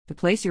To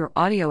place your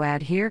audio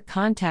ad here,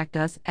 contact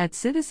us at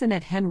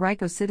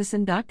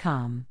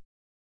citizen@henricocitizen.com.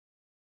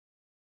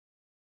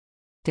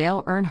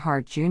 Dale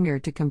Earnhardt Jr.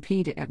 to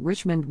compete at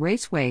Richmond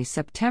Raceway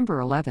September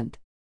 11th.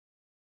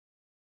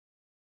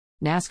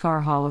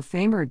 NASCAR Hall of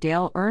Famer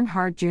Dale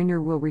Earnhardt Jr.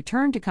 will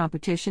return to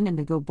competition in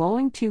the Go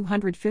Bowling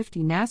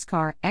 250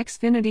 NASCAR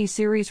Xfinity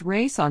Series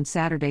race on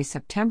Saturday,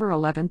 September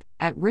 11th,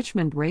 at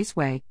Richmond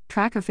Raceway,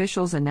 track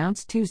officials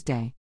announced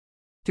Tuesday.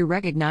 To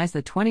recognize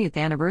the 20th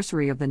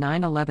anniversary of the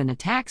 9/11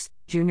 attacks,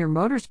 Junior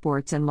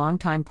Motorsports and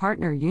longtime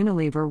partner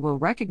Unilever will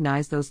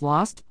recognize those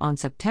lost on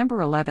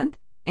September 11th,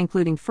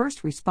 including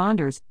first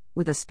responders,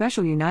 with a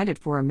special United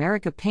for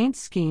America paint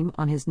scheme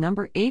on his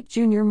number 8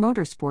 Junior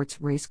Motorsports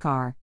race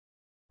car.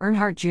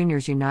 Earnhardt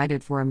Jr.'s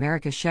United for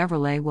America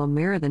Chevrolet will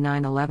mirror the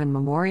 9/11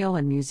 Memorial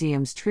and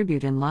Museum's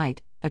tribute in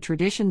light, a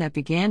tradition that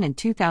began in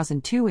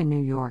 2002 in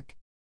New York.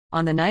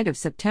 On the night of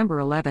September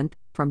 11th,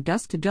 from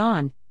dusk to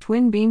dawn,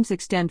 twin beams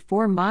extend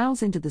 4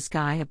 miles into the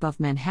sky above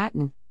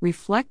Manhattan,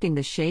 reflecting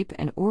the shape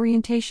and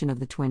orientation of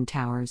the Twin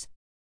Towers.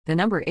 The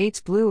number 8's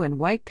blue and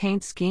white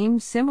paint scheme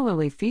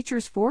similarly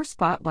features 4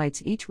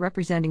 spotlights, each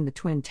representing the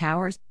Twin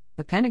Towers,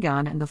 the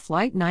Pentagon, and the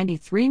Flight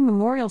 93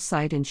 Memorial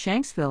Site in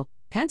Shanksville,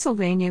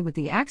 Pennsylvania, with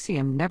the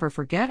axiom "Never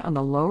Forget" on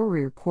the lower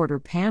rear quarter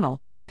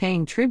panel,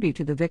 paying tribute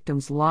to the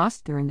victims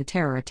lost during the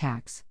terror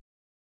attacks.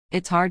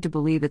 "It's hard to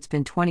believe it's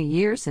been 20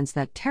 years since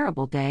that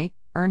terrible day,"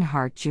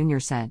 Earnhardt Jr.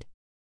 said.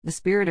 "The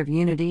spirit of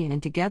unity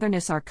and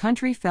togetherness our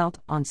country felt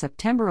on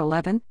September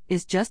 11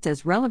 is just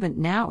as relevant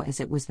now as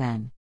it was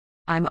then.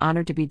 I'm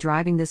honored to be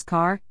driving this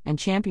car and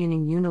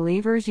championing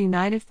Unilever's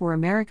United for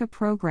America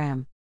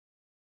program."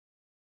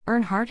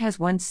 Earnhardt has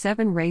won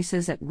 7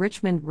 races at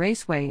Richmond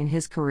Raceway in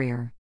his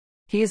career.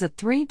 He is a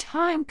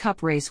 3-time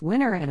Cup race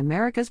winner at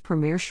America's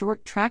premier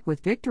short track,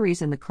 with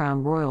victories in the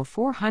Crown Royal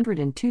 400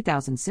 in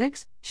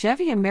 2006,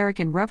 Chevy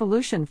American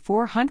Revolution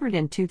 400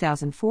 in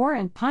 2004,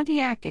 and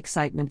Pontiac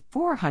Excitement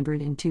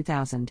 400 in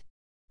 2000.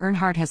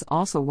 Earnhardt has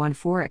also won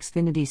 4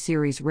 Xfinity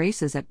Series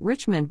races at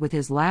Richmond, with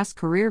his last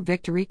career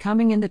victory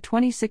coming in the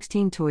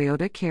 2016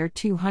 Toyota Care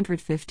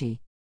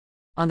 250.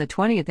 On the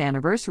 20th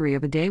anniversary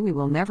of a day we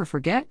will never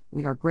forget,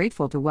 we are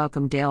grateful to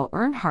welcome Dale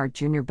Earnhardt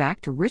Jr.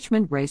 back to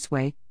Richmond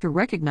Raceway to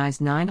recognize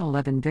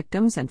 9/11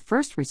 victims and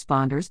first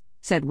responders,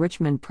 said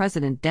Richmond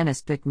President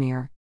Dennis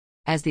Bickmere.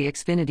 As the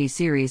Xfinity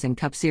Series and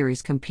Cup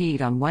Series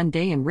compete on one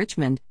day in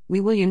Richmond,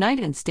 we will unite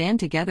and stand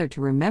together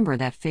to remember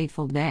that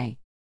fateful day.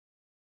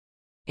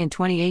 In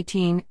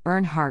 2018,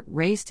 Earnhardt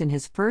raced in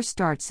his first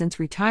start since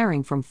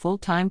retiring from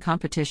full-time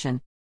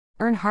competition.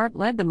 Earnhardt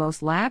led the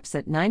most laps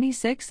at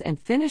 96 and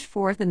finished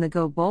 4th in the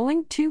Go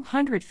Bowling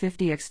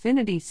 250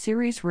 Xfinity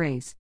Series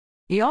race.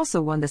 He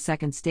also won the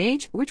second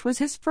stage, which was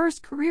his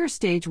first career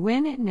stage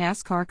win in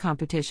NASCAR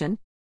competition.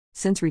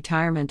 Since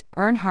retirement,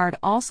 Earnhardt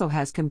also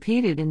has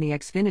competed in the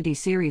Xfinity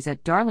Series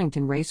at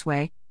Darlington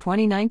Raceway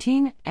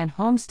 2019 and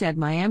Homestead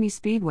Miami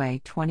Speedway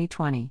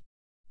 2020.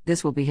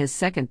 This will be his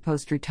second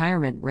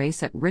post-retirement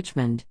race at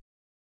Richmond.